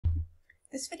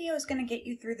This video is going to get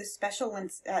you through the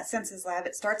Senses Lab.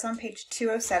 It starts on page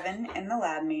 207 in the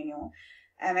lab manual.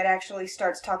 It actually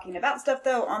starts talking about stuff,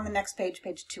 though, on the next page,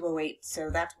 page 208, so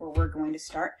that's where we're going to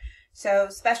start. So,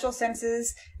 special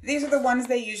senses, these are the ones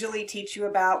they usually teach you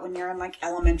about when you're in, like,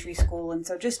 elementary school, and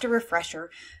so just a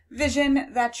refresher. Vision,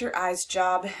 that's your eye's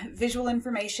job. Visual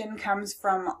information comes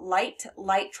from light.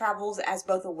 Light travels as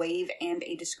both a wave and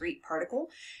a discrete particle.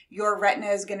 Your retina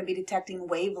is going to be detecting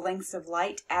wavelengths of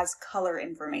light as color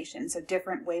information, so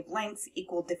different wavelengths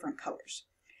equal different colors.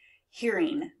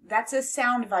 Hearing, that's a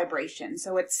sound vibration,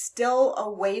 so it's still a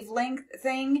wavelength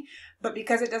thing, but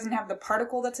because it doesn't have the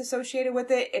particle that's associated with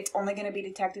it, it's only going to be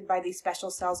detected by these special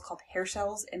cells called hair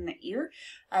cells in the ear,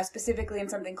 specifically in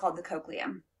something called the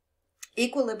cochlea.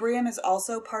 Equilibrium is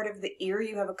also part of the ear.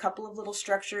 You have a couple of little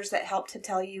structures that help to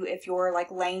tell you if you're like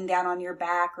laying down on your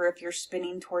back or if you're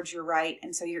spinning towards your right,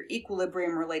 and so your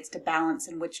equilibrium relates to balance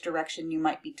and which direction you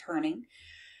might be turning.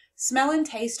 Smell and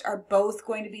taste are both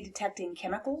going to be detecting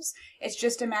chemicals. It's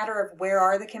just a matter of where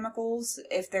are the chemicals.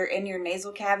 If they're in your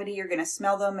nasal cavity, you're going to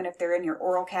smell them, and if they're in your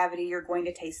oral cavity, you're going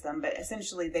to taste them, but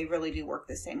essentially they really do work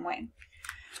the same way.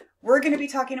 We're going to be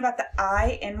talking about the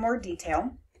eye in more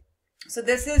detail. So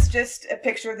this is just a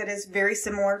picture that is very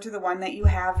similar to the one that you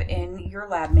have in your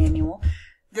lab manual.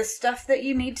 The stuff that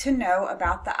you need to know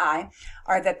about the eye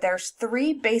are that there's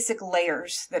three basic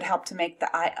layers that help to make the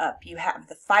eye up. You have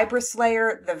the fibrous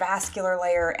layer, the vascular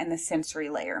layer, and the sensory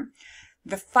layer.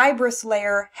 The fibrous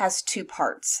layer has two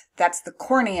parts. That's the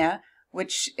cornea,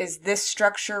 which is this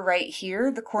structure right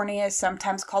here. The cornea is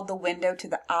sometimes called the window to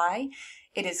the eye.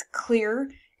 It is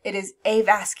clear. It is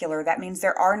avascular. That means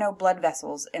there are no blood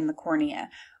vessels in the cornea.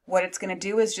 What it's going to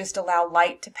do is just allow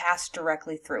light to pass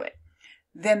directly through it.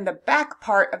 Then the back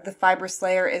part of the fibrous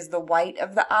layer is the white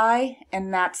of the eye,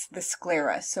 and that's the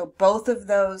sclera. So both of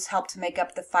those help to make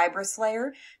up the fibrous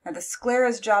layer. Now the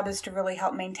sclera's job is to really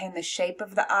help maintain the shape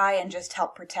of the eye and just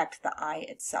help protect the eye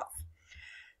itself.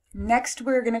 Next,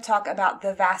 we're going to talk about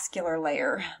the vascular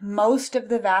layer. Most of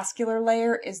the vascular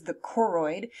layer is the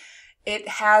choroid. It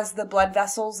has the blood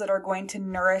vessels that are going to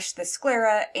nourish the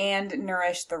sclera and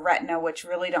nourish the retina, which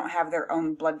really don't have their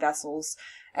own blood vessels,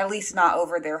 at least not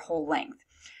over their whole length.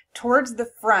 Towards the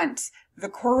front, the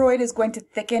choroid is going to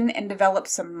thicken and develop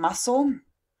some muscle.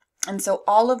 And so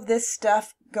all of this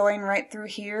stuff going right through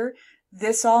here,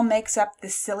 this all makes up the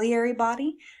ciliary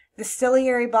body. The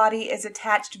ciliary body is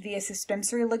attached via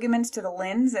suspensory ligaments to the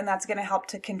lens, and that's going to help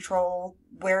to control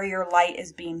where your light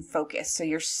is being focused. So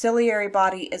your ciliary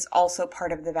body is also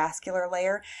part of the vascular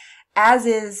layer, as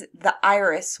is the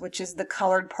iris, which is the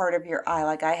colored part of your eye.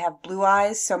 Like I have blue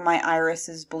eyes, so my iris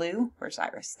is blue. Where's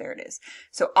iris? There it is.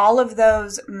 So all of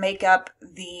those make up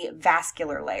the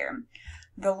vascular layer.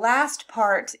 The last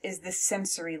part is the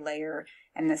sensory layer.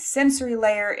 And the sensory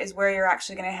layer is where you're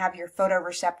actually going to have your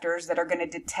photoreceptors that are going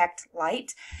to detect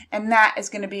light. And that is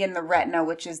going to be in the retina,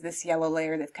 which is this yellow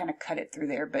layer. They've kind of cut it through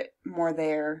there, but more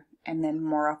there and then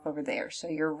more up over there. So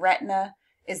your retina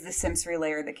is the sensory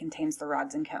layer that contains the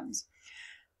rods and cones.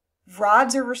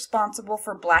 Rods are responsible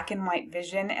for black and white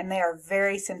vision, and they are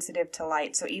very sensitive to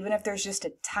light. So even if there's just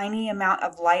a tiny amount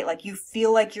of light, like you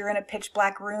feel like you're in a pitch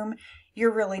black room,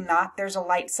 you're really not. There's a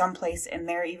light someplace in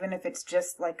there, even if it's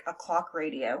just like a clock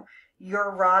radio.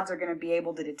 Your rods are going to be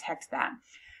able to detect that.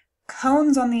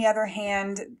 Cones, on the other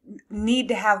hand, need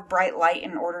to have bright light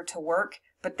in order to work,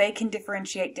 but they can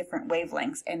differentiate different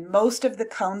wavelengths. And most of the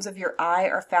cones of your eye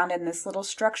are found in this little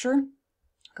structure,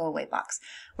 go away box,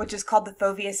 which is called the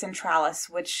fovea centralis,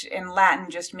 which in Latin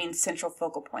just means central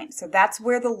focal point. So that's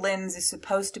where the lens is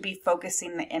supposed to be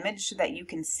focusing the image so that you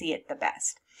can see it the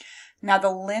best. Now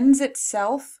the lens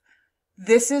itself,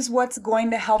 this is what's going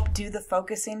to help do the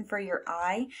focusing for your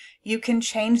eye. You can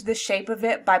change the shape of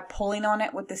it by pulling on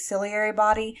it with the ciliary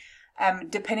body.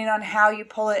 Depending on how you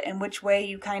pull it and which way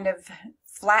you kind of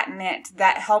flatten it,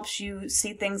 that helps you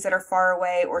see things that are far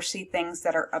away or see things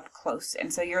that are up close.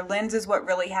 And so your lens is what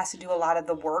really has to do a lot of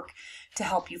the work to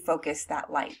help you focus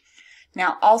that light.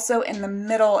 Now also in the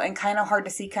middle, and kind of hard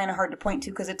to see, kind of hard to point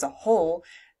to because it's a hole,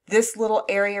 this little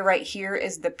area right here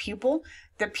is the pupil.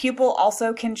 The pupil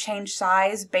also can change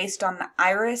size based on the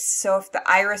iris. So if the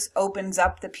iris opens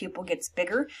up, the pupil gets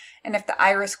bigger. And if the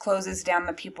iris closes down,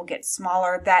 the pupil gets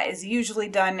smaller. That is usually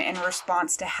done in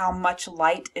response to how much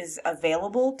light is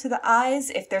available to the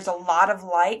eyes. If there's a lot of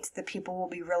light, the pupil will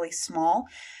be really small.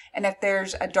 And if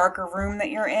there's a darker room that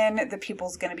you're in, the pupil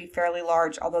is going to be fairly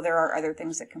large, although there are other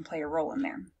things that can play a role in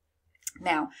there.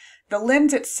 Now, the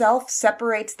lens itself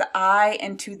separates the eye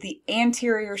into the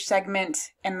anterior segment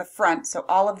and the front. So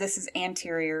all of this is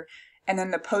anterior. And then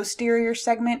the posterior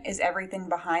segment is everything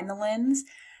behind the lens.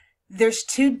 There's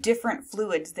two different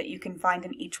fluids that you can find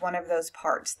in each one of those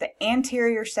parts. The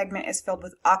anterior segment is filled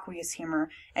with aqueous humor,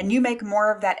 and you make more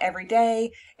of that every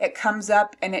day. It comes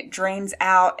up and it drains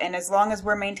out, and as long as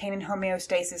we're maintaining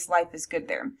homeostasis, life is good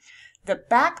there. The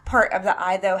back part of the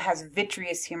eye, though, has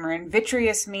vitreous humor, and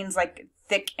vitreous means like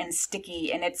thick and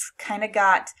sticky, and it's kind of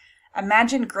got,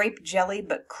 imagine grape jelly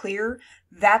but clear.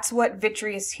 That's what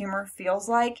vitreous humor feels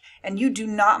like, and you do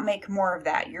not make more of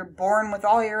that. You're born with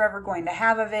all you're ever going to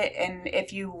have of it, and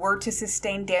if you were to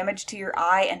sustain damage to your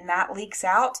eye and that leaks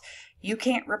out, you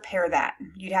can't repair that.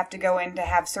 You'd have to go in to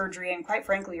have surgery, and quite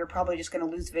frankly, you're probably just going to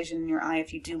lose vision in your eye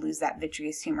if you do lose that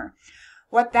vitreous humor.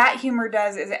 What that humor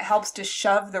does is it helps to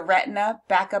shove the retina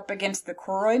back up against the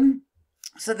choroid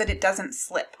so that it doesn't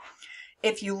slip.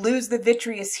 If you lose the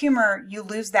vitreous humor, you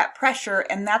lose that pressure,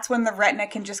 and that's when the retina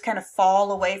can just kind of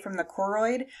fall away from the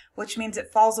choroid, which means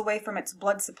it falls away from its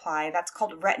blood supply. That's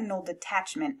called retinal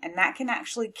detachment, and that can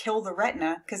actually kill the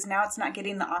retina because now it's not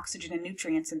getting the oxygen and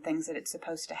nutrients and things that it's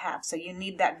supposed to have. So you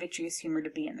need that vitreous humor to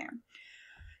be in there.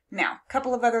 Now, a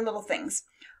couple of other little things.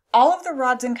 All of the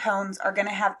rods and cones are going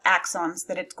to have axons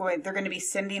that they're going to be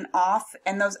sending off,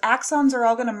 and those axons are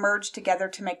all going to merge together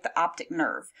to make the optic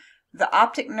nerve. The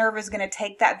optic nerve is going to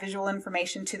take that visual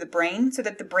information to the brain so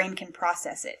that the brain can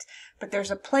process it. But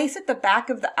there's a place at the back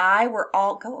of the eye where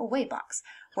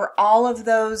where all of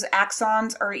those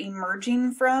axons are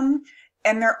emerging from,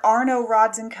 and there are no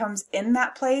rods and cones in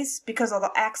that place because all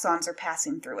the axons are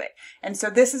passing through it. And so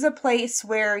this is a place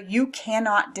where you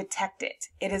cannot detect it.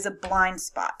 It is a blind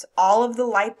spot. All of the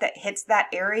light that hits that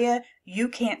area, you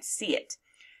can't see it.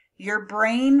 Your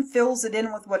brain fills it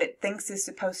in with what it thinks is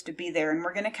supposed to be there, and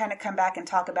we're going to kind of come back and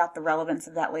talk about the relevance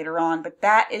of that later on, but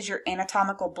that is your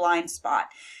anatomical blind spot.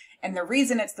 And the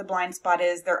reason it's the blind spot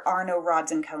is there are no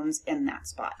rods and cones in that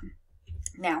spot.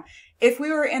 Now, if we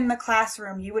were in the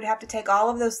classroom, you would have to take all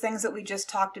of those things that we just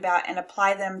talked about and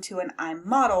apply them to an eye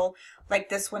model like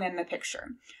this one in the picture.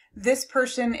 This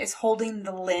person is holding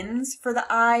the lens for the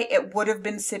eye. It would have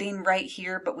been sitting right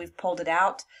here, but we've pulled it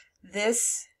out.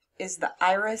 This is the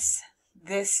iris.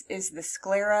 This is the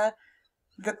sclera.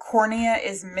 The cornea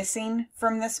is missing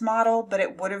from this model, but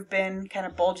it would have been kind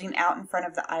of bulging out in front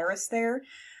of the iris there.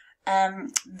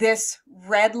 This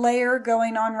red layer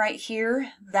going on right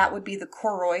here, that would be the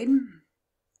choroid.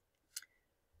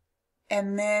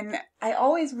 And then I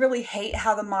always really hate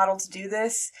how the models do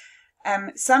this.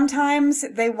 Sometimes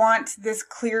they want this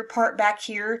clear part back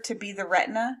here to be the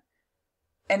retina,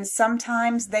 and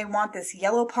sometimes they want this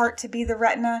yellow part to be the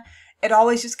retina. It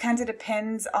always just kind of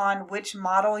depends on which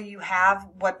model you have,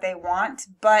 what they want.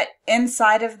 But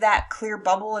inside of that clear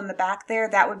bubble in the back there,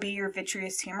 that would be your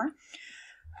vitreous humor.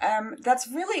 That's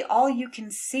really all you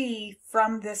can see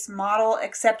from this model,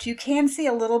 except you can see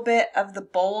a little bit of the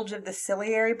bulge of the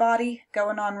ciliary body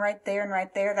going on right there and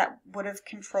right there. That would have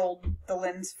controlled the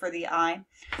lens for the eye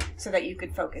so that you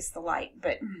could focus the light.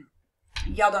 But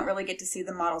y'all don't really get to see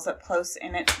the models up close,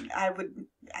 and I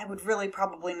would really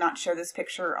probably not show this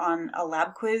picture on a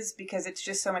lab quiz because it's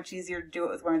just so much easier to do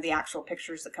it with one of the actual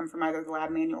pictures that come from either the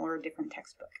lab manual or a different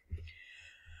textbook.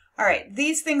 All right,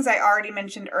 these things I already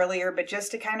mentioned earlier, but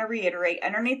just to kind of reiterate,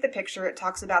 underneath the picture it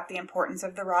talks about the importance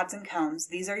of the rods and cones.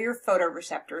 These are your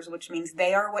photoreceptors, which means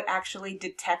they are what actually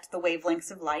detect the wavelengths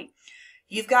of light.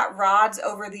 You've got rods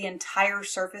over the entire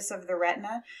surface of the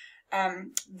retina.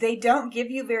 They don't give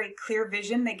you very clear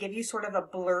vision. They give you sort of a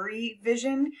blurry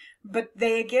vision, but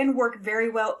they again work very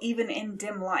well even in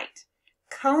dim light.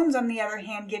 Cones, on the other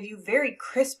hand, give you very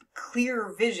crisp,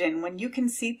 clear vision. When you can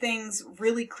see things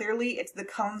really clearly, it's the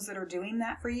cones that are doing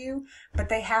that for you, but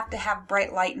they have to have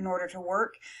bright light in order to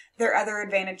work. There are other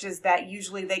advantages that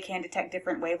usually they can detect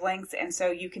different wavelengths, and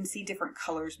so you can see different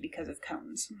colors because of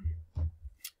cones.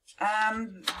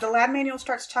 The lab manual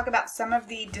starts to talk about some of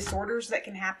the disorders that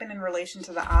can happen in relation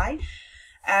to the eye.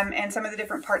 And some of the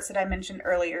different parts that I mentioned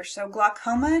earlier. So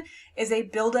glaucoma is a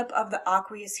buildup of the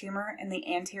aqueous humor in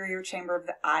the anterior chamber of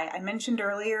the eye. I mentioned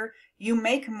earlier, you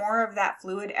make more of that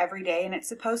fluid every day and it's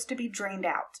supposed to be drained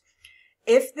out.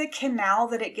 If the canal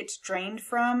that it gets drained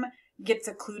from gets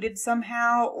occluded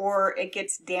somehow or it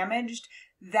gets damaged,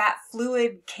 that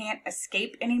fluid can't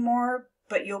escape anymore,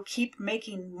 but you'll keep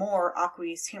making more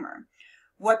aqueous humor.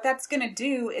 What that's going to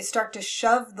do is start to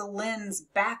shove the lens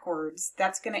backwards.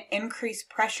 That's going to increase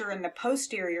pressure in the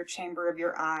posterior chamber of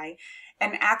your eye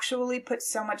and actually put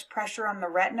so much pressure on the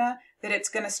retina that it's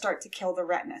going to start to kill the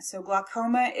retina. So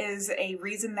glaucoma is a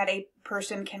reason that a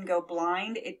person can go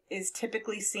blind. It is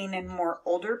typically seen in more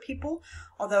older people,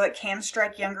 although it can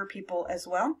strike younger people as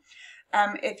well.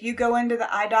 If you go into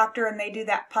the eye doctor and they do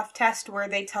that puff test where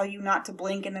they tell you not to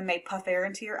blink and then they puff air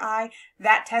into your eye,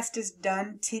 that test is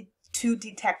done to to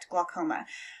detect glaucoma.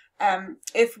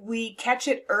 If we catch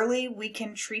it early, we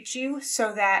can treat you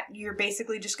so that you're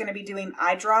basically just going to be doing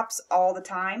eye drops all the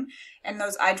time. And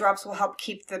those eye drops will help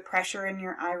keep the pressure in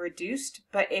your eye reduced.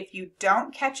 But if you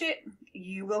don't catch it,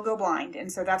 you will go blind.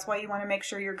 And so that's why you want to make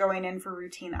sure you're going in for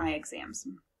routine eye exams.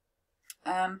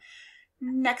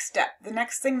 Next step, the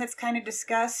next thing that's kind of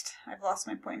discussed, I've lost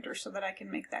my pointer so that I can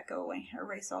make that go away.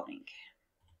 Erase all ink.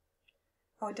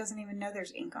 Oh, it doesn't even know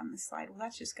there's ink on this slide. Well,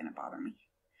 that's just going to bother me.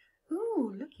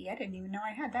 Ooh, looky, I didn't even know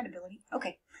I had that ability.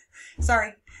 Okay,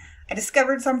 sorry. I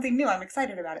discovered something new. I'm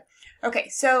excited about it. Okay,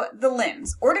 so the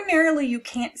lens. Ordinarily, you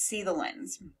can't see the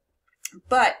lens.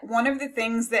 But one of the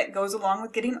things that goes along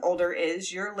with getting older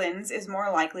is your lens is more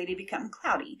likely to become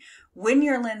cloudy. When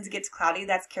your lens gets cloudy,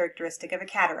 that's characteristic of a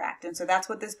cataract. And so that's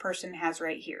what this person has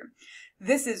right here.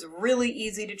 This is really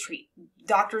easy to treat.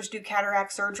 Doctors do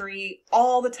cataract surgery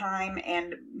all the time,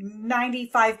 and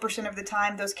 95% of the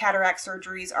time, those cataract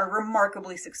surgeries are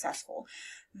remarkably successful.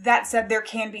 That said, there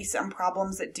can be some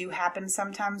problems that do happen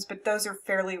sometimes, but those are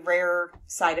fairly rare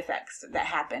side effects that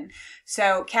happen.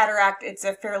 So cataract, it's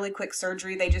a fairly quick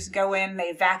surgery. They just go in,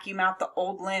 they vacuum out the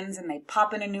old lens, and they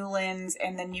pop in a new lens,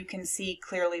 and then you can see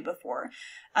clearly before.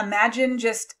 Imagine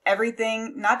just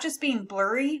everything, not just being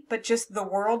blurry, but just the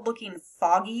world looking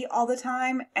foggy all the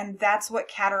time, and that's what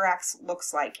cataracts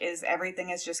looks like, is everything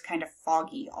is just kind of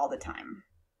foggy all the time.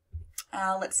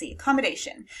 Let's see,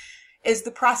 accommodation is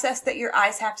the process that your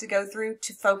eyes have to go through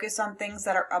to focus on things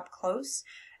that are up close.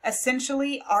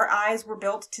 Essentially, our eyes were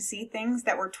built to see things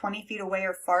that were 20 feet away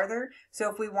or farther.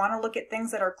 So if we want to look at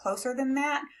things that are closer than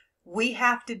that, we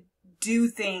have to do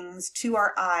things to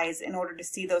our eyes in order to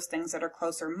see those things that are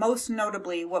closer. Most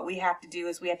notably, what we have to do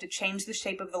is we have to change the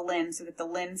shape of the lens so that the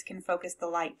lens can focus the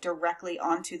light directly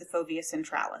onto the fovea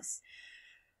centralis.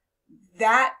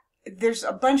 There's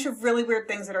a bunch of really weird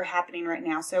things that are happening right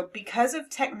now. So because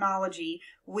of technology,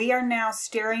 we are now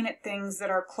staring at things that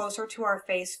are closer to our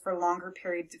face for longer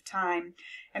periods of time.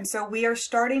 And so we are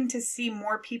starting to see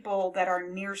more people that are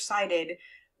nearsighted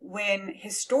when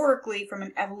historically, from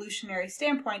an evolutionary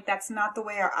standpoint, that's not the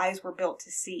way our eyes were built to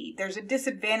see. There's a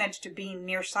disadvantage to being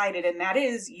nearsighted, and that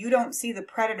is you don't see the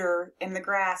predator in the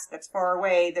grass that's far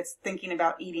away that's thinking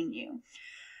about eating you.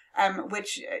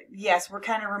 Yes, we're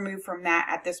kind of removed from that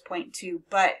at this point too,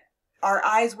 but our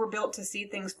eyes were built to see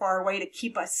things far away to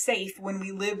keep us safe when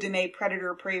we lived in a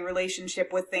predator-prey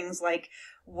relationship with things like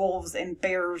wolves and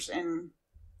bears and,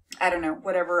 I don't know,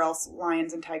 whatever else,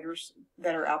 lions and tigers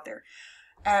that are out there.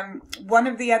 One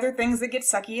of the other things that gets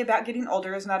sucky about getting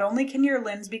older is not only can your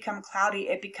lens become cloudy,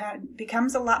 it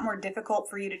becomes a lot more difficult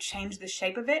for you to change the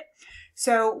shape of it.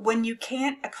 So when you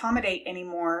can't accommodate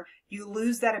anymore, you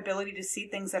lose that ability to see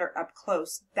things that are up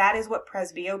close. That is what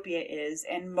presbyopia is,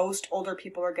 and most older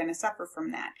people are going to suffer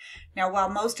from that. Now, while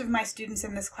most of my students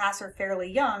in this class are fairly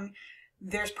young,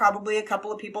 there's probably a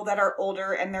couple of people that are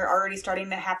older and they're already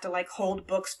starting to have to like hold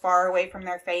books far away from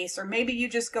their face, or maybe you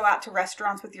just go out to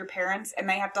restaurants with your parents and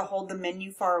they have to hold the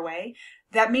menu far away.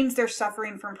 That means they're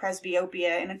suffering from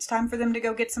presbyopia, and it's time for them to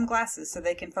go get some glasses so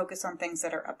they can focus on things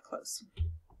that are up close.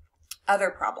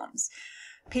 Other problems.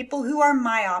 People who are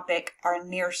myopic are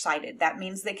nearsighted. That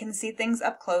means they can see things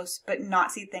up close but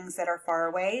not see things that are far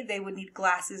away. They would need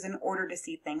glasses in order to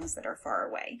see things that are far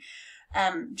away.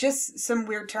 Just some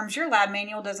weird terms. Your lab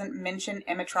manual doesn't mention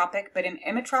emmetropic, but an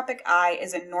emmetropic eye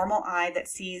is a normal eye that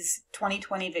sees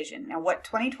 20/20 vision. Now what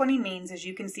 20/20 means is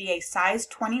you can see a size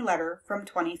 20 letter from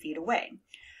 20 feet away.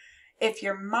 If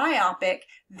you're myopic,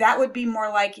 that would be more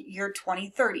like you're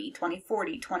 20/30,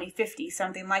 20/40, 20/50,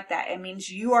 something like that. It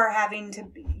means you are having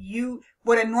to,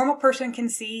 what a normal person can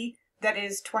see that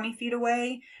is 20 feet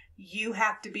away, you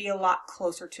have to be a lot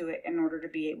closer to it in order to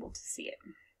be able to see it.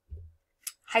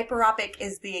 Hyperopic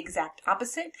is the exact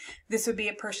opposite. This would be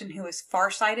a person who is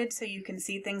farsighted, so you can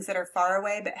see things that are far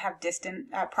away but have distant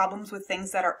problems with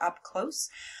things that are up close.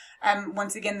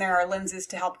 Once again, there are lenses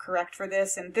to help correct for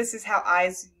this, and this is how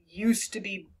eyes used to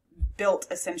be built,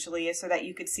 essentially, is so that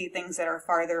you could see things that are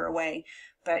farther away.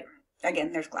 But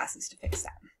again, there's glasses to fix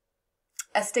that.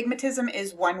 Astigmatism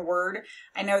is one word.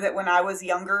 I know that when I was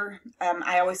younger,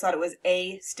 I always thought it was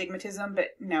astigmatism, but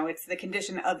no, it's the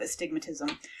condition of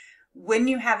astigmatism. When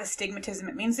you have astigmatism,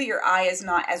 it means that your eye is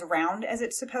not as round as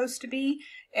it's supposed to be,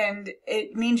 and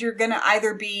it means you're going to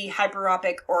either be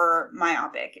hyperopic or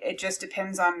myopic. It just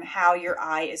depends on how your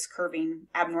eye is curving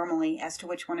abnormally as to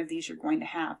which one of these you're going to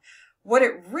have. What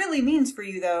it really means for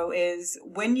you, though, is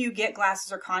when you get glasses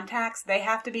or contacts, they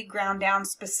have to be ground down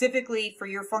specifically for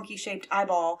your funky-shaped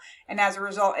eyeball, and as a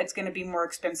result, it's going to be more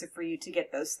expensive for you to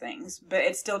get those things. But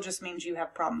it still just means you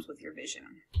have problems with your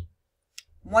vision.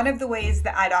 One of the ways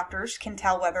that eye doctors can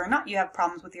tell whether or not you have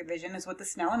problems with your vision is with the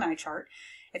Snellen eye chart.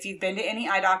 If you've been to any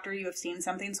eye doctor, you have seen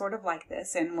something sort of like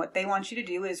this, and what they want you to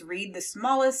do is read the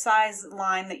smallest size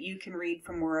line that you can read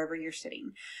from wherever you're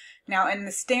sitting. Now, in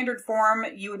the standard form,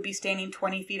 you would be standing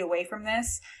 20 feet away from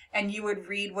this, and you would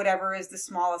read whatever is the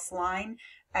smallest line.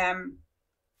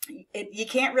 You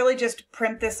can't really just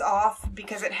print this off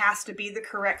because it has to be the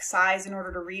correct size in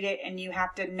order to read it, and you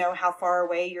have to know how far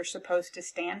away you're supposed to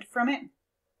stand from it.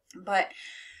 But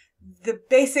the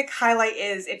basic highlight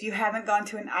is, if you haven't gone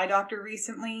to an eye doctor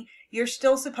recently, you're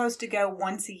still supposed to go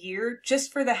once a year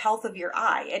just for the health of your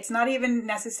eye. It's not even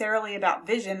necessarily about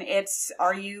vision. It's,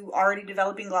 are you already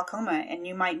developing glaucoma and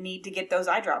you might need to get those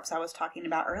eye drops I was talking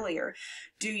about earlier?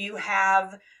 Do you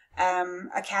have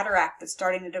a cataract that's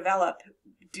starting to develop?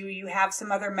 Do you have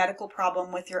some other medical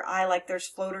problem with your eye, like there's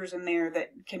floaters in there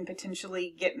that can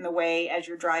potentially get in the way as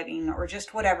you're driving, or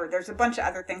just whatever? There's a bunch of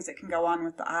other things that can go on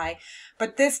with the eye.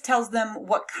 But this tells them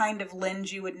what kind of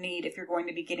lens you would need if you're going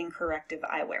to be getting corrective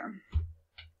eyewear.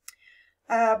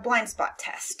 Blind spot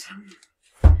test.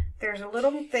 There's a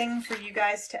little thing for you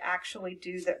guys to actually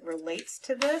do that relates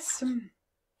to this.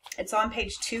 It's on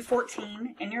page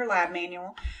 214 in your lab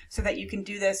manual so that you can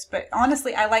do this. But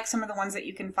honestly, I like some of the ones that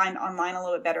you can find online a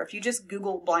little bit better. If you just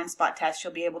Google blind spot test,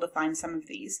 you'll be able to find some of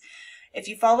these. If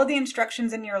you follow the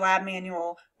instructions in your lab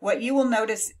manual, what you will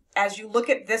notice as you look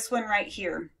at this one right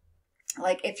here,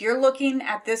 like if you're looking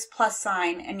at this plus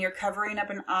sign and you're covering up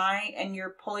an eye and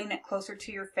you're pulling it closer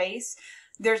to your face,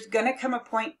 there's going to come a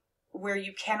point where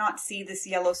you cannot see this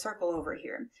yellow circle over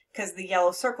here, because the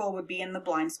yellow circle would be in the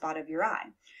blind spot of your eye.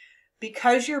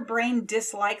 Because your brain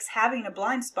dislikes having a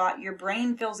blind spot, your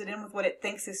brain fills it in with what it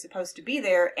thinks is supposed to be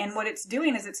there, and what it's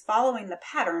doing is it's following the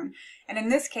pattern. And in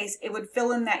this case, it would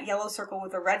fill in that yellow circle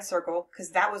with a red circle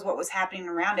because that was what was happening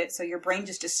around it, so your brain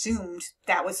just assumed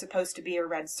that was supposed to be a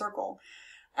red circle.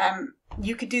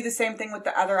 You could do the same thing with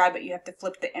the other eye, but you have to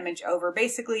flip the image over.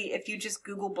 Basically, if you just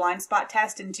Google blind spot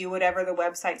test and do whatever the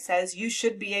website says, you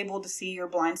should be able to see your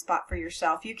blind spot for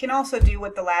yourself. You can also do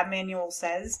what the lab manual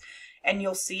says, and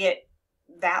you'll see it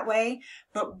that way.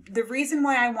 But the reason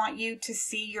why I want you to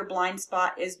see your blind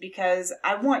spot is because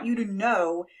I want you to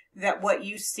know that what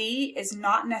you see is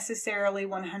not necessarily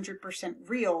 100%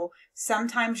 real.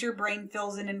 Sometimes your brain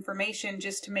fills in information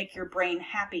just to make your brain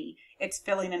happy. It's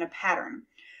filling in a pattern.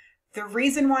 The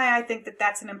reason why I think that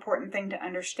that's an important thing to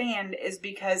understand is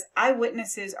because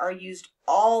eyewitnesses are used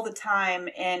all the time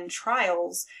in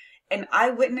trials, and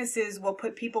eyewitnesses will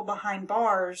put people behind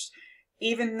bars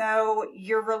even though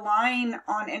you're relying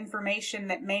on information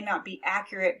that may not be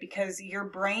accurate, because your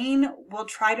brain will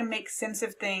try to make sense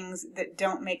of things that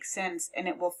don't make sense, and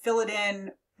it will fill it in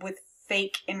with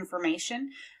fake information.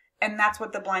 And that's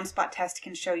what the blind spot test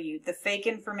can show you, the fake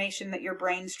information that your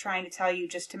brain's trying to tell you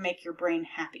just to make your brain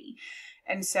happy.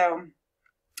 And so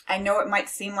I know it might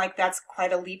seem like that's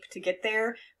quite a leap to get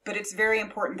there, but it's very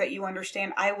important that you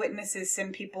understand eyewitnesses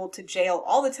send people to jail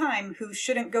all the time who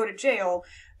shouldn't go to jail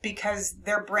because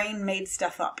their brain made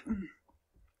stuff up.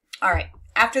 All right,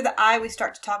 after the eye, we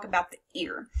start to talk about the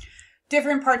ear.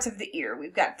 Different parts of the ear.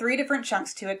 We've got 3 different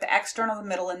chunks to it: the external, the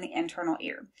middle, and the internal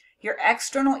ear. Your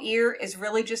external ear is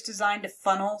really just designed to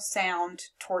funnel sound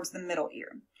towards the middle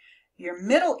ear. Your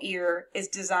middle ear is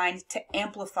designed to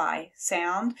amplify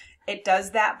sound. It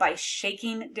does that by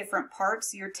shaking different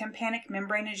parts. Your tympanic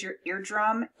membrane is your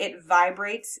eardrum. It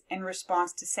vibrates in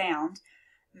response to sound.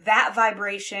 That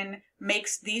vibration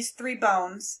makes these 3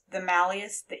 bones, the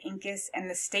malleus, the incus, and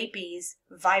the stapes,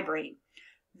 vibrate.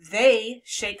 They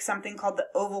shake something called the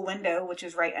oval window, which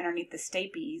is right underneath the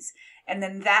stapes, and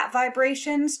then that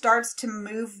vibration starts to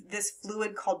move this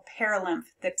fluid called perilymph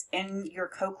that's in your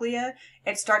cochlea.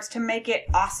 It starts to make it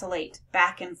oscillate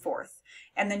back and forth,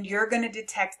 and then you're going to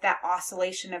detect that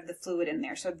oscillation of the fluid in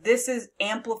there. So this is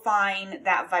amplifying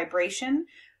that vibration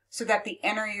so that the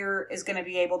inner ear is going to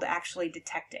be able to actually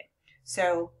detect it.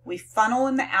 So we funnel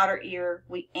in the outer ear,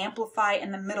 we amplify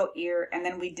in the middle ear, and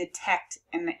then we detect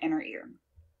in the inner ear.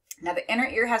 Now the inner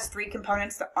ear has 3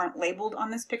 components that aren't labeled on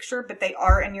this picture, but they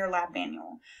are in your lab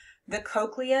manual. The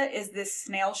cochlea is this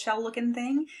snail shell looking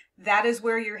thing. That is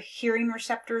where your hearing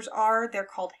receptors are. They're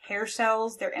called hair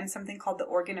cells. They're in something called the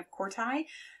organ of Corti.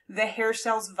 The hair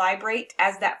cells vibrate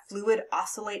as that fluid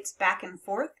oscillates back and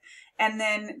forth, and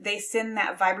then they send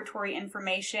that vibratory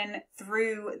information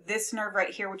through this nerve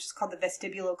right here, which is called the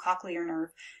vestibulocochlear nerve.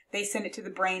 They send it to the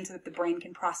brain so that the brain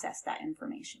can process that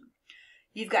information.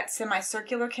 You've got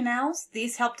semicircular canals.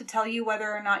 These help to tell you whether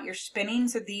or not you're spinning,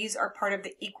 so these are part of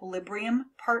the equilibrium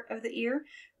part of the ear.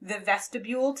 The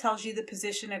vestibule tells you the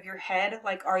position of your head,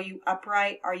 like are you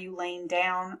upright, are you laying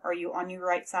down, are you on your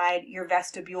right side? Your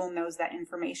vestibule knows that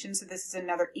information, so this is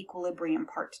another equilibrium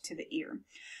part to the ear.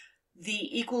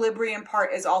 The equilibrium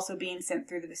part is also being sent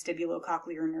through the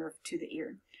vestibulocochlear nerve to the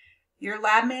ear. Your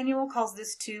lab manual calls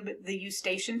this tube the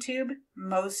eustachian tube.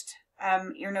 Most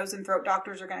ear, nose, and throat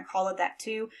doctors are going to call it that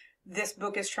too. This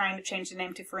book is trying to change the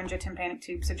name to pharyngotympanic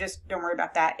tube, so just don't worry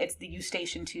about that. It's the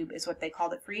eustachian tube is what they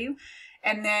called it for you.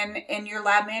 And then in your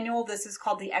lab manual, this is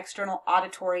called the external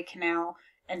auditory canal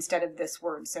instead of this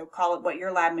word, so call it what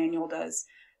your lab manual does.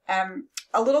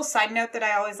 A little side note that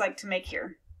I always like to make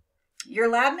here.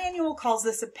 Your lab manual calls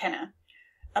this a pinna.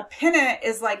 A pinna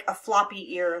is like a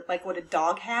floppy ear, like what a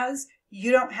dog has.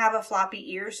 You don't have a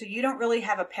floppy ear, so you don't really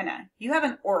have a pinna. You have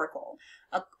an auricle.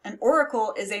 An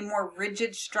auricle is a more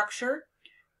rigid structure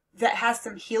that has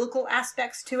some helical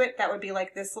aspects to it. That would be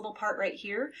like this little part right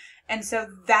here. And so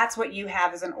that's what you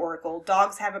have as an auricle.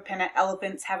 Dogs have a pinna,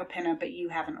 elephants have a pinna, but you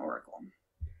have an auricle.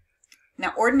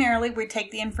 Now, ordinarily, we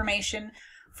take the information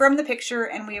from the picture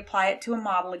and we apply it to a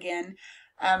model again.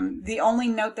 The only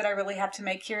note that I really have to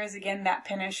make here is, again, that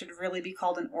pinna should really be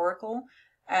called an auricle.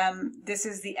 This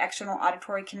is the external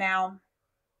auditory canal,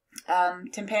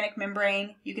 tympanic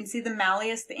membrane. You can see the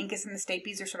malleus, the incus, and the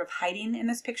stapes are sort of hiding in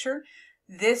this picture.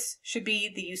 This should be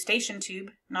the eustachian tube,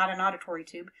 not an auditory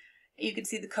tube. You can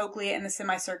see the cochlea and the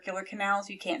semicircular canals.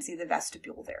 You can't see the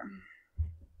vestibule there.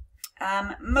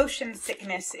 Motion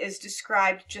sickness is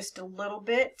described just a little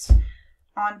bit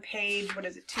on page, what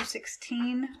is it,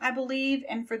 216, I believe.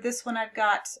 And for this one, I've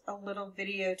got a little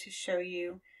video to show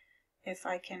you if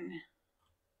I can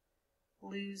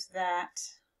lose that.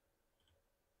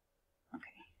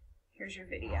 Okay, here's your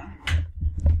video.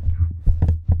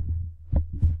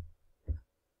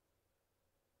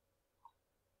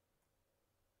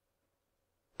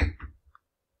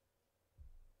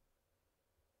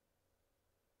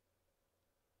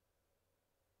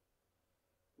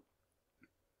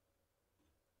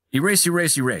 Erase,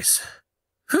 erase, erase.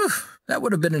 Whew, that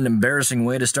would have been an embarrassing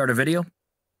way to start a video.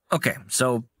 Okay,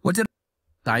 so what did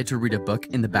I decide to read a book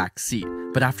in the back seat,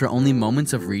 but after only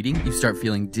moments of reading, you start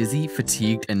feeling dizzy,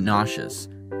 fatigued, and nauseous.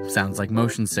 Sounds like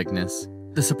motion sickness.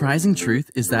 The surprising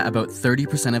truth is that about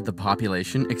 30% of the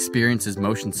population experiences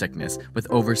motion sickness, with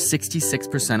over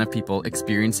 66% of people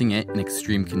experiencing it in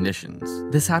extreme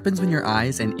conditions. This happens when your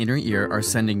eyes and inner ear are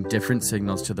sending different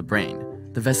signals to the brain.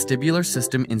 The vestibular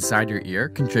system inside your ear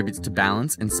contributes to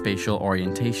balance and spatial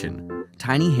orientation.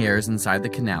 Tiny hairs inside the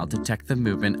canal detect the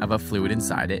movement of a fluid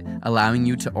inside it, allowing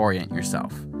you to orient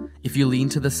yourself. If you lean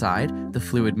to the side, the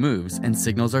fluid moves and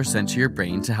signals are sent to your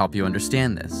brain to help you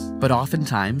understand this. But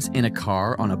oftentimes, in a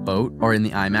car, on a boat, or in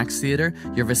the IMAX theater,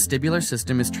 your vestibular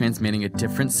system is transmitting a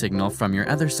different signal from your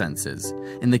other senses.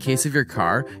 In the case of your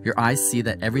car, your eyes see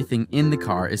that everything in the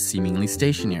car is seemingly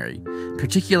stationary,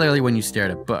 particularly when you stare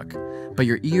at a book, but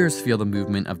your ears feel the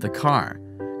movement of the car.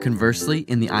 Conversely,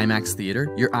 in the IMAX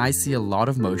theater, your eyes see a lot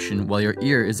of motion while your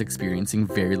ear is experiencing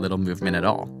very little movement at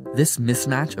all. This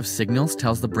mismatch of signals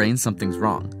tells the brain something's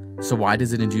wrong. So why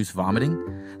does it induce vomiting?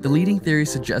 The leading theory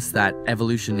suggests that,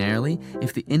 evolutionarily,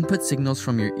 if the input signals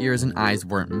from your ears and eyes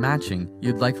weren't matching,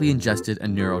 you'd likely ingested a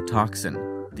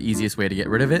neurotoxin. The easiest way to get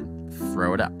rid of it?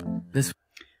 Throw it up.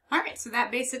 Alright, so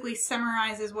that basically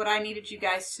summarizes what I needed you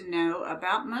guys to know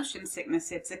about motion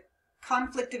sickness. It's a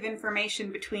conflict of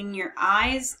information between your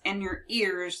eyes and your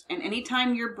ears, and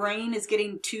anytime your brain is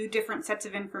getting two different sets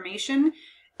of information,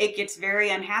 it gets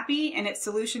very unhappy, and its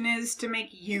solution is to make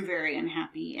you very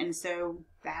unhappy, and so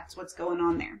that's what's going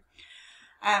on there.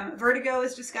 Vertigo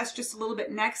is discussed just a little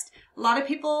bit next. A lot of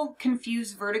people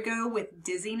confuse vertigo with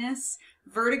dizziness.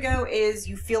 Vertigo is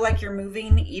you feel like you're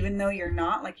moving even though you're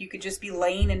not, like you could just be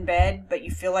laying in bed, but you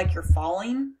feel like you're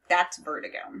falling. That's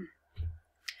vertigo.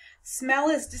 Smell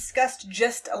is discussed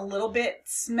just a little bit.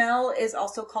 Smell is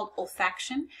also called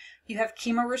olfaction. You have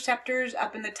chemoreceptors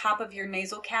up in the top of your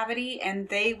nasal cavity, and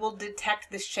they will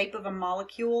detect the shape of a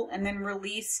molecule and then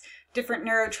release different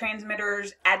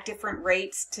neurotransmitters at different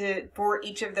rates for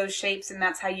each of those shapes, and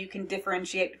that's how you can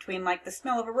differentiate between like the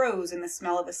smell of a rose and the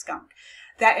smell of a skunk.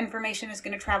 That information is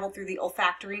going to travel through the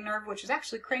olfactory nerve, which is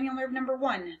actually cranial nerve number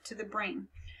 1, to the brain.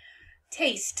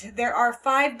 Taste. There are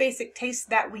 5 basic tastes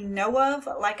that we know of.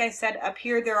 Like I said up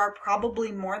here, there are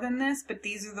probably more than this, but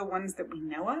these are the ones that we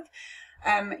know of.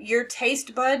 Your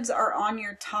taste buds are on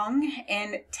your tongue,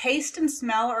 and taste and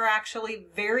smell are actually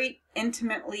very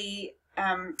intimately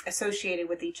associated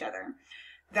with each other.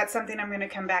 That's something I'm going to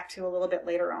come back to a little bit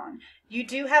later on. You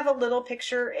do have a little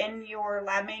picture in your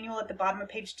lab manual at the bottom of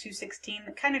page 216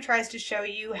 that kind of tries to show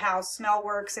you how smell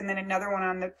works, and then another one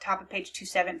on the top of page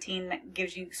 217 that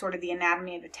gives you sort of the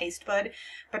anatomy of the taste bud.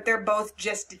 But they're both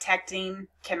just detecting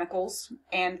chemicals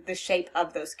and the shape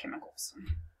of those chemicals.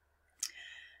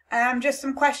 Just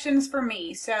some questions for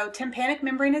me. So tympanic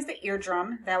membrane is the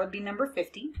eardrum. That would be number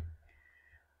 50.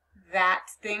 That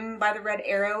thing by the red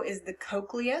arrow is the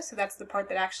cochlea, so that's the part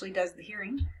that actually does the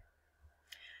hearing.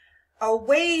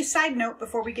 A side note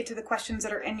before we get to the questions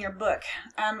that are in your book.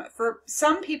 For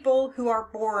some people who are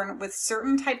born with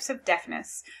certain types of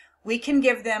deafness, we can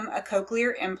give them a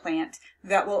cochlear implant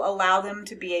that will allow them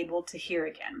to be able to hear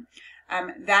again.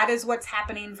 That is what's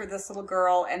happening for this little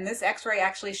girl, and this x-ray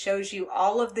actually shows you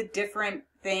all of the different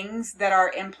things that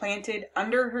are implanted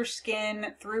under her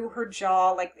skin, through her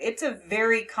jaw. Like, it's a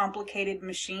very complicated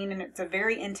machine, and it's a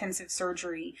very intensive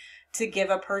surgery to give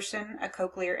a person a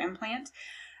cochlear implant.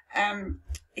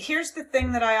 Here's the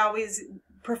thing that I always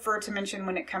prefer to mention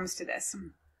when it comes to this.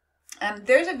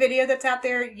 There's a video that's out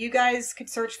there. You guys could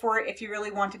search for it if you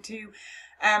really wanted to.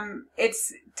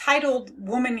 It's titled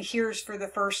 "Woman Hears for the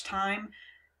First Time."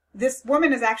 This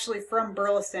woman is actually from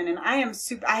Burleson, and I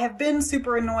have been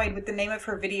super annoyed with the name of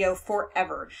her video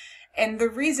forever. And the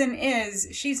reason is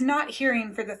she's not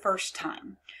hearing for the first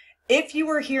time. If you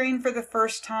were hearing for the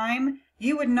first time,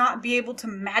 you would not be able to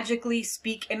magically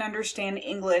speak and understand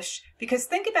English, because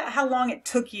think about how long it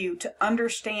took you to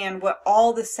understand what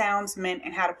all the sounds meant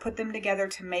and how to put them together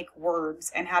to make words,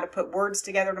 and how to put words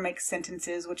together to make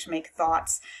sentences, which make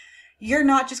thoughts. You're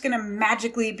not just going to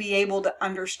magically be able to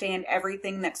understand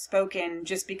everything that's spoken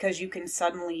just because you can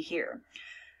suddenly hear.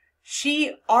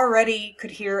 She already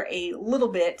could hear a little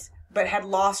bit, but had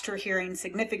lost her hearing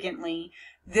significantly.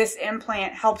 This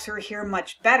implant helps her hear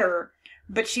much better,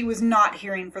 but she was not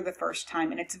hearing for the first time.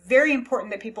 And it's very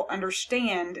important that people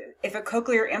understand, if a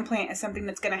cochlear implant is something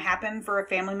that's going to happen for a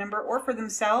family member or for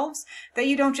themselves, that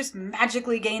you don't just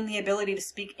magically gain the ability to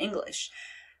speak English.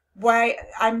 Why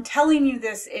I'm telling you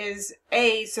this is,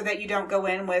 A, so that you don't go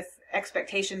in with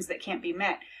expectations that can't be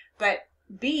met, but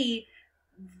B,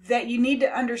 that you need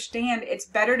to understand it's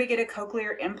better to get a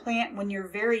cochlear implant when you're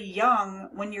very young,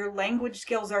 when your language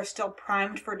skills are still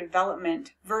primed for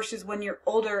development, versus when you're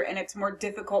older and it's more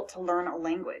difficult to learn a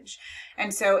language.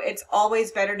 And so it's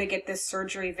always better to get this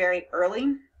surgery very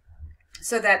early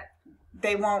so that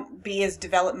they won't be as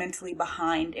developmentally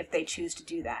behind if they choose to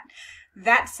do that.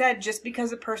 That said, just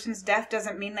because a person's deaf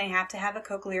doesn't mean they have to have a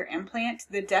cochlear implant.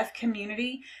 The deaf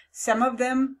community, some of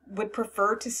them would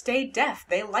prefer to stay deaf.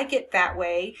 They like it that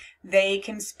way. They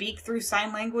can speak through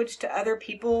sign language to other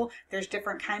people. There's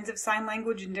different kinds of sign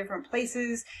language in different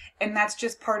places, and that's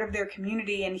just part of their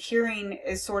community, and hearing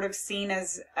is sort of seen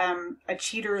as a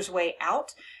cheater's way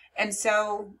out. And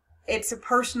so it's a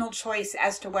personal choice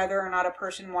as to whether or not a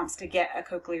person wants to get a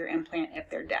cochlear implant if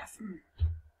they're deaf.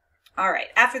 All right,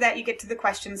 after that you get to the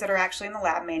questions that are actually in the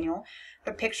lab manual.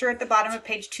 The picture at the bottom of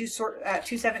page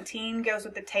 217 goes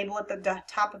with the table at the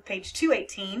top of page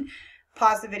 218.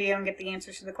 Pause the video and get the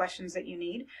answers to the questions that you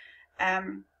need.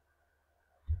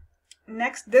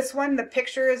 Next, this one, the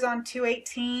picture is on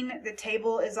 218, the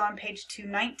table is on page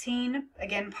 219.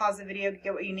 Again, pause the video to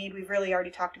get what you need. We've really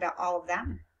already talked about all of that.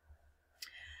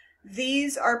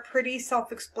 These are pretty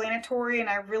self-explanatory, and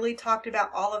I really talked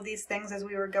about all of these things as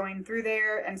we were going through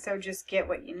there, and so just get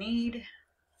what you need.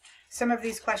 Some of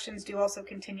these questions do also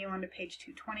continue on to page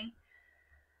 220.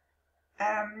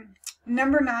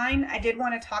 Number 9, I did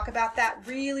want to talk about that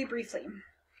really briefly.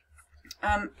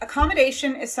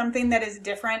 Accommodation is something that is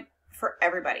different for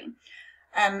everybody.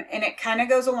 And it kind of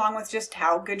goes along with just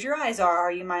how good your eyes are.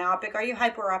 Are you myopic? Are you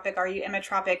hyperopic? Are you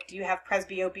emmetropic? Do you have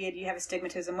presbyopia? Do you have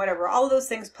astigmatism? Whatever. All of those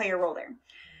things play a role there.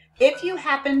 If you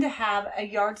happen to have a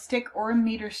yardstick or a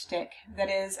meter stick that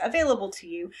is available to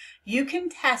you, you can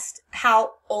test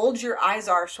how old your eyes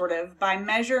are sort of by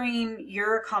measuring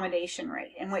your accommodation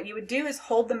rate. And what you would do is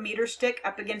hold the meter stick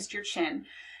up against your chin,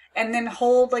 and then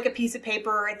hold like a piece of paper,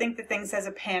 or I think the thing says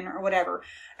a pen or whatever,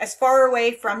 as far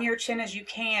away from your chin as you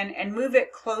can, and move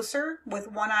it closer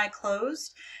with one eye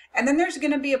closed. And then there's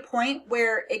going to be a point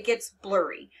where it gets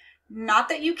blurry. Not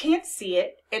that you can't see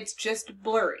it, it's just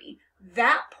blurry.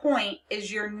 That point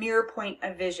is your near point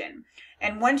of vision.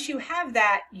 And once you have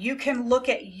that, you can look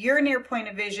at your near point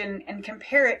of vision and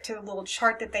compare it to the little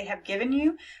chart that they have given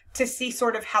you to see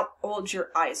sort of how old your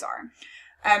eyes are.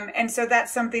 And so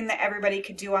that's something that everybody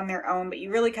could do on their own, but you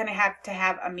really kind of have to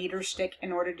have a meter stick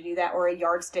in order to do that, or a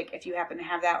yardstick if you happen to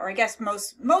have that. Or I guess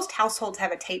most households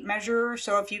have a tape measure,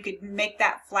 so if you could make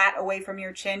that flat away from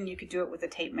your chin, you could do it with a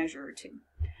tape measure too.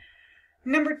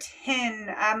 Number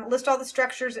 10, list all the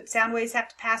structures that sound waves have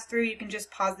to pass through. You can just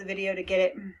pause the video to get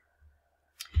it.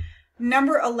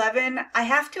 Number 11, I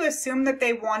have to assume that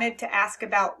they wanted to ask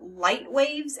about light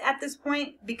waves at this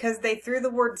point because they threw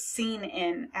the word seen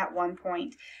in at one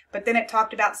point, but then it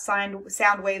talked about sound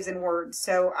waves and words.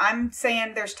 So I'm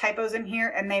saying there's typos in here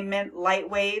and they meant light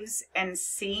waves and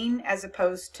seen as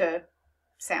opposed to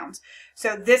sounds.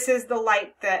 So this is the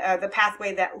light, the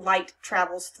pathway that light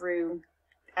travels through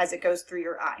as it goes through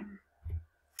your eye.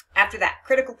 After that,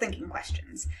 critical thinking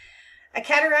questions. A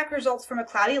cataract results from a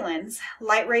cloudy lens.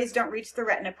 Light rays don't reach the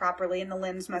retina properly and the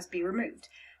lens must be removed.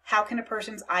 How can a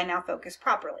person's eye now focus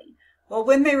properly? Well,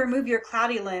 when they remove your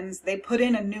cloudy lens, they put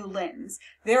in a new lens.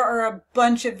 There are a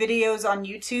bunch of videos on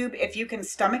YouTube. If you can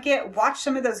stomach it, watch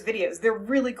some of those videos. They're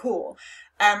really cool.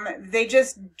 They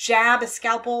just jab a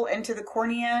scalpel into the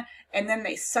cornea and then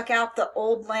they suck out the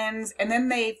old lens and then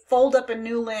they fold up a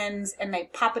new lens and they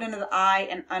pop it into the eye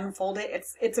and unfold it.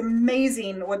 It's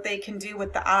amazing what they can do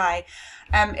with the eye.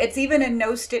 It's even a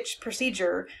no-stitch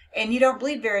procedure and you don't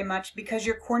bleed very much because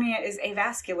your cornea is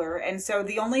avascular, and so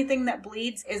the only thing that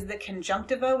bleeds is the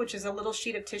conjunctiva, which is a little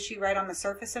sheet of tissue right on the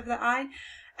surface of the eye.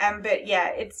 But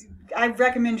yeah, I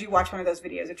recommend you watch one of those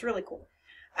videos. It's really cool.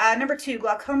 Number 2,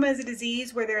 glaucoma is a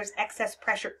disease where there is excess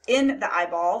pressure in the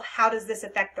eyeball. How does this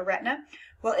affect the retina?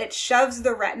 Well, it shoves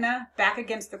the retina back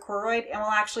against the choroid and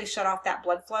will actually shut off that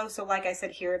blood flow. So like I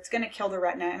said here, it's going to kill the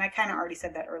retina, and I kind of already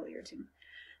said that earlier too.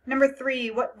 Number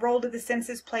 3, what role do the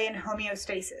senses play in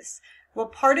homeostasis? Well,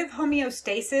 part of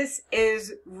homeostasis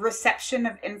is reception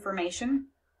of information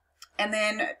and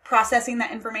then processing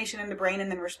that information in the brain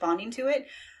and then responding to it.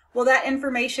 Well, that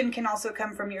information can also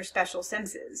come from your special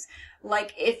senses.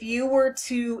 Like if you were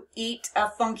to eat a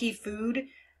funky food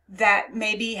that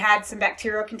maybe had some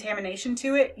bacterial contamination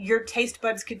to it, your taste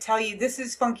buds could tell you this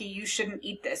is funky, you shouldn't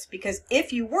eat this. Because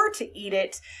if you were to eat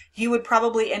it, you would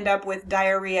probably end up with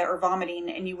diarrhea or vomiting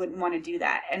and you wouldn't want to do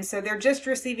that. And so they're just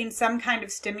receiving some kind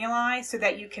of stimuli so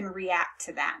that you can react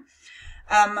to that.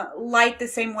 Light the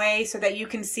same way so that you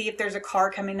can see if there's a car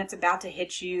coming that's about to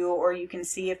hit you, or you can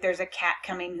see if there's a cat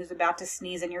coming who's about to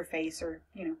sneeze in your face, or,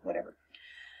 you know, whatever.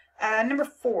 Number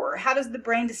 4, how does the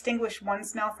brain distinguish one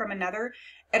smell from another?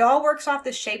 It all works off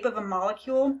the shape of a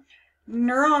molecule.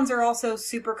 Neurons are also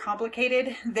super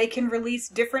complicated. They can release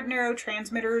different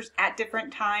neurotransmitters at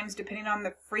different times depending on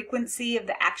the frequency of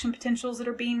the action potentials that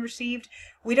are being received.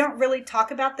 We don't really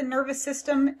talk about the nervous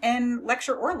system in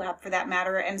lecture or lab for that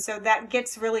matter, and so that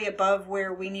gets really above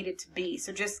where we need it to be.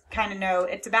 So just kind of know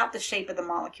it's about the shape of the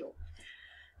molecule.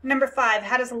 Number 5,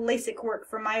 how does LASIK work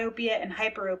for myopia and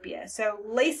hyperopia? So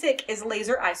LASIK is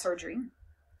laser eye surgery.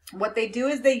 What they do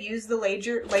is they use the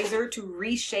laser to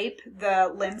reshape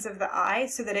the lens of the eye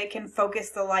so that it can focus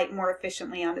the light more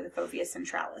efficiently onto the fovea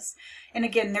centralis. And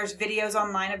again, there's videos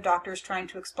online of doctors trying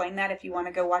to explain that. If you want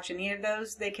to go watch any of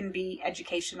those, they can be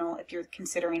educational if you're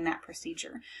considering that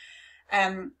procedure.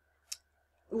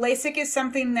 LASIK is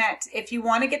something that if you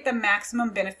want to get the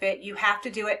maximum benefit, you have to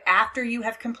do it after you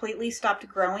have completely stopped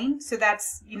growing. So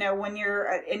that's, you know, when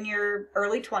you're in your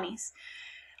early 20s.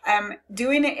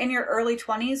 Doing it in your early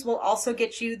 20s will also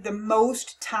get you the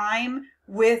most time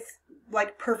with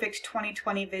like perfect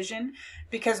 20/20 vision,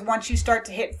 because once you start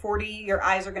to hit 40, your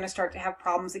eyes are going to start to have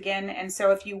problems again. And so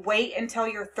if you wait until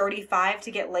you're 35 to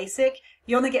get LASIK,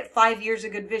 you only get 5 years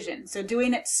of good vision. So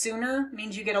doing it sooner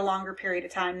means you get a longer period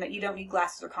of time that you don't need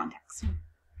glasses or contacts.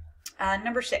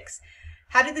 Number 6,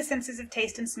 how do the senses of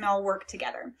taste and smell work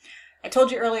together? I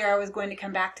told you earlier I was going to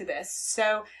come back to this.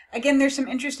 So again, there's some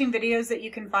interesting videos that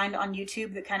you can find on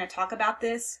YouTube that kind of talk about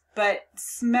this, but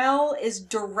smell is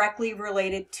directly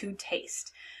related to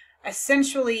taste.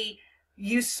 Essentially,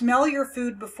 you smell your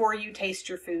food before you taste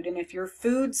your food, and if your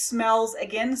food smells,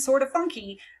 again, sort of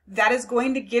funky, that is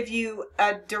going to give you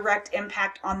a direct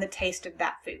impact on the taste of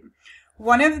that food.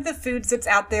 One of the foods that's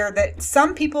out there that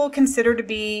some people consider to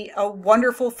be a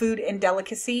wonderful food and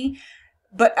delicacy,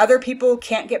 but other people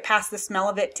can't get past the smell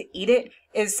of it to eat it,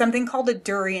 is something called a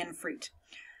durian fruit.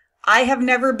 I have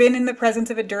never been in the presence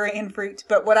of a durian fruit,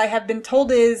 but what I have been told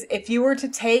is if you were to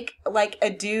take like a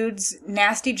dude's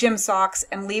nasty gym socks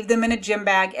and leave them in a gym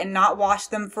bag and not wash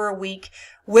them for a week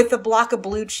with a block of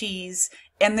blue cheese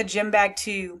in the gym bag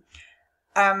too,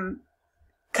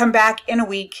 come back in a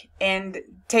week and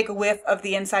take a whiff of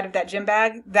the inside of that gym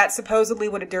bag, that's supposedly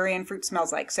what a durian fruit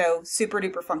smells like. So super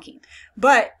duper funky.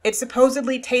 But it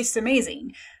supposedly tastes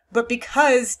amazing. But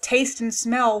because taste and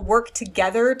smell work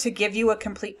together to give you a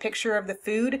complete picture of the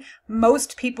food,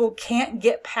 most people can't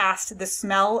get past the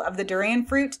smell of the durian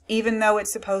fruit, even though it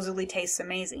supposedly tastes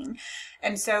amazing.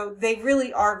 And so they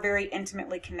really are very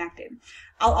intimately connected.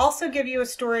 I'll also give you a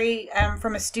story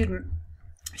from a student.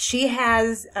 She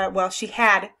has, she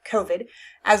had COVID.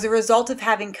 As a result of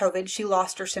having COVID, she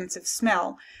lost her sense of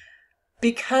smell.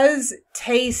 Because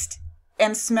taste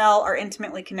and smell are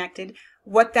intimately connected,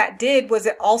 what that did was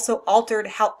it also altered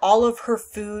how all of her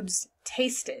foods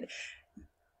tasted.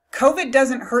 COVID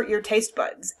doesn't hurt your taste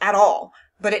buds at all,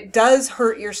 but it does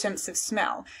hurt your sense of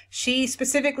smell. She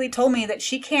specifically told me that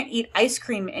she can't eat ice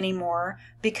cream anymore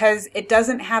because it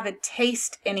doesn't have a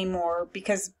taste anymore,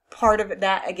 because part of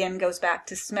that, again, goes back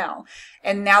to smell.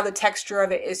 And now the texture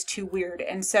of it is too weird.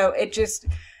 And so it just...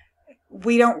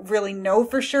 we don't really know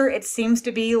for sure. It seems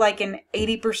to be like an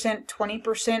 80%,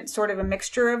 20% sort of a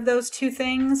mixture of those two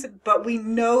things, but we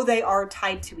know they are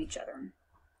tied to each other.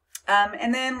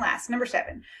 And then last, number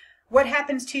 7, what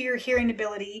happens to your hearing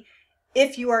ability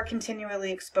if you are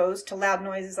continually exposed to loud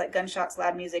noises like gunshots,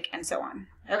 loud music, and so on?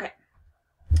 Okay,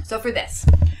 so for this,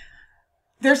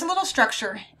 there's a little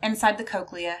structure inside the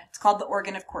cochlea. It's called the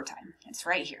organ of Corti. It's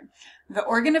right here. The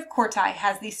organ of Corti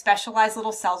has these specialized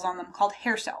little cells on them called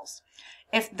hair cells.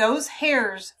 If those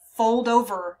hairs fold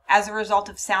over as a result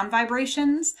of sound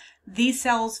vibrations, these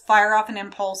cells fire off an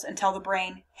impulse and tell the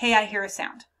brain, hey, I hear a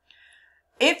sound.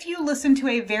 If you listen to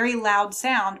a very loud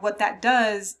sound, what that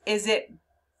does is it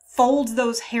folds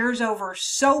those hairs over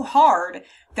so hard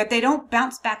that they don't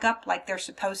bounce back up like they're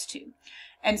supposed to.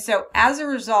 And so as a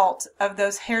result of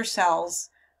those hair cells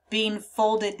being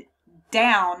folded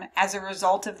down as a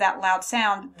result of that loud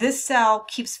sound, this cell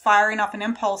keeps firing off an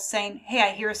impulse saying, hey,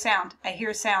 I hear a sound, I hear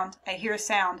a sound, I hear a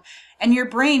sound. And your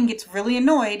brain gets really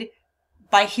annoyed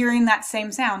by hearing that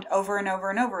same sound over and over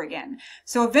and over again.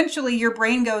 So eventually your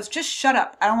brain goes, just shut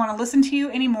up, I don't want to listen to you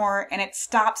anymore, and it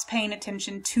stops paying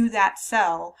attention to that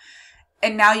cell.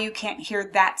 And now you can't hear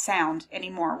that sound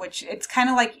anymore, which it's kind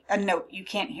of like a note. You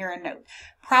can't hear a note.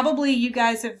 Probably you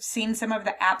guys have seen some of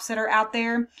the apps that are out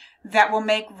there that will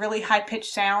make really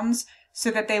high-pitched sounds so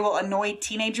that they will annoy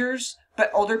teenagers,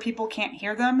 but older people can't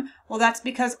hear them. Well, that's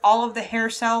because all of the hair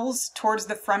cells towards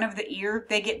the front of the ear,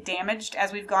 they get damaged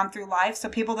as we've gone through life. So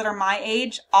people that are my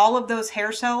age, all of those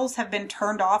hair cells have been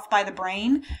turned off by the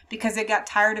brain because they got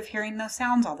tired of hearing those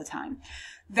sounds all the time.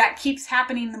 That keeps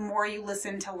happening the more you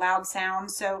listen to loud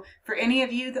sounds. So for any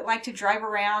of you that like to drive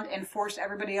around and force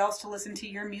everybody else to listen to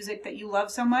your music that you love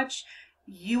so much,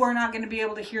 you are not going to be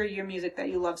able to hear your music that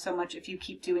you love so much if you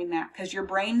keep doing that, because your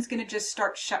brain's going to just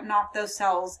start shutting off those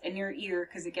cells in your ear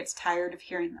because it gets tired of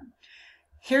hearing them.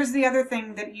 Here's the other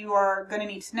thing that you are going to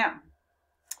need to know.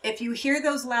 If you hear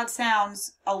those loud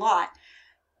sounds a lot,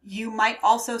 you might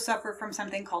also suffer from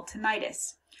something called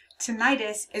tinnitus.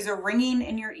 Tinnitus is a ringing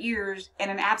in your ears and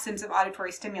an absence of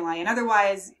auditory stimuli. In other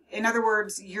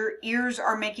words, your ears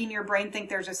are making your brain think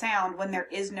there's a sound when there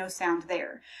is no sound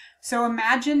there. So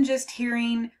imagine just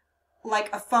hearing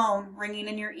like a phone ringing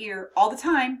in your ear all the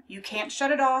time. You can't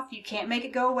shut it off. You can't make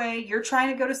it go away. You're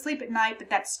trying to go to sleep at night, but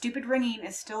that stupid ringing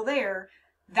is still there.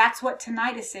 That's what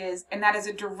tinnitus is, and that is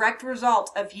a direct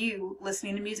result of you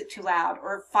listening to music too loud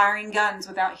or firing guns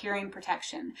without hearing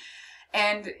protection.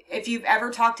 And if you've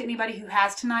ever talked to anybody who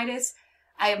has tinnitus,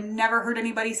 I have never heard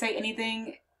anybody say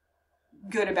anything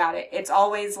good about it. It's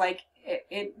always like,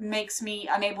 it makes me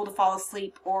unable to fall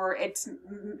asleep, or it's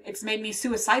made me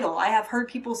suicidal. I have heard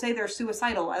people say they're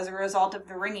suicidal as a result of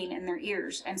the ringing in their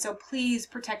ears. And so please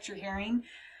protect your hearing.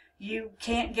 You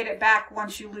can't get it back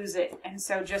once you lose it. And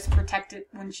so just protect it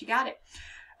once you got it.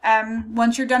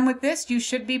 Once you're done with this, you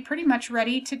should be pretty much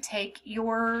ready to take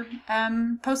your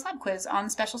post-lab quiz on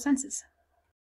special senses.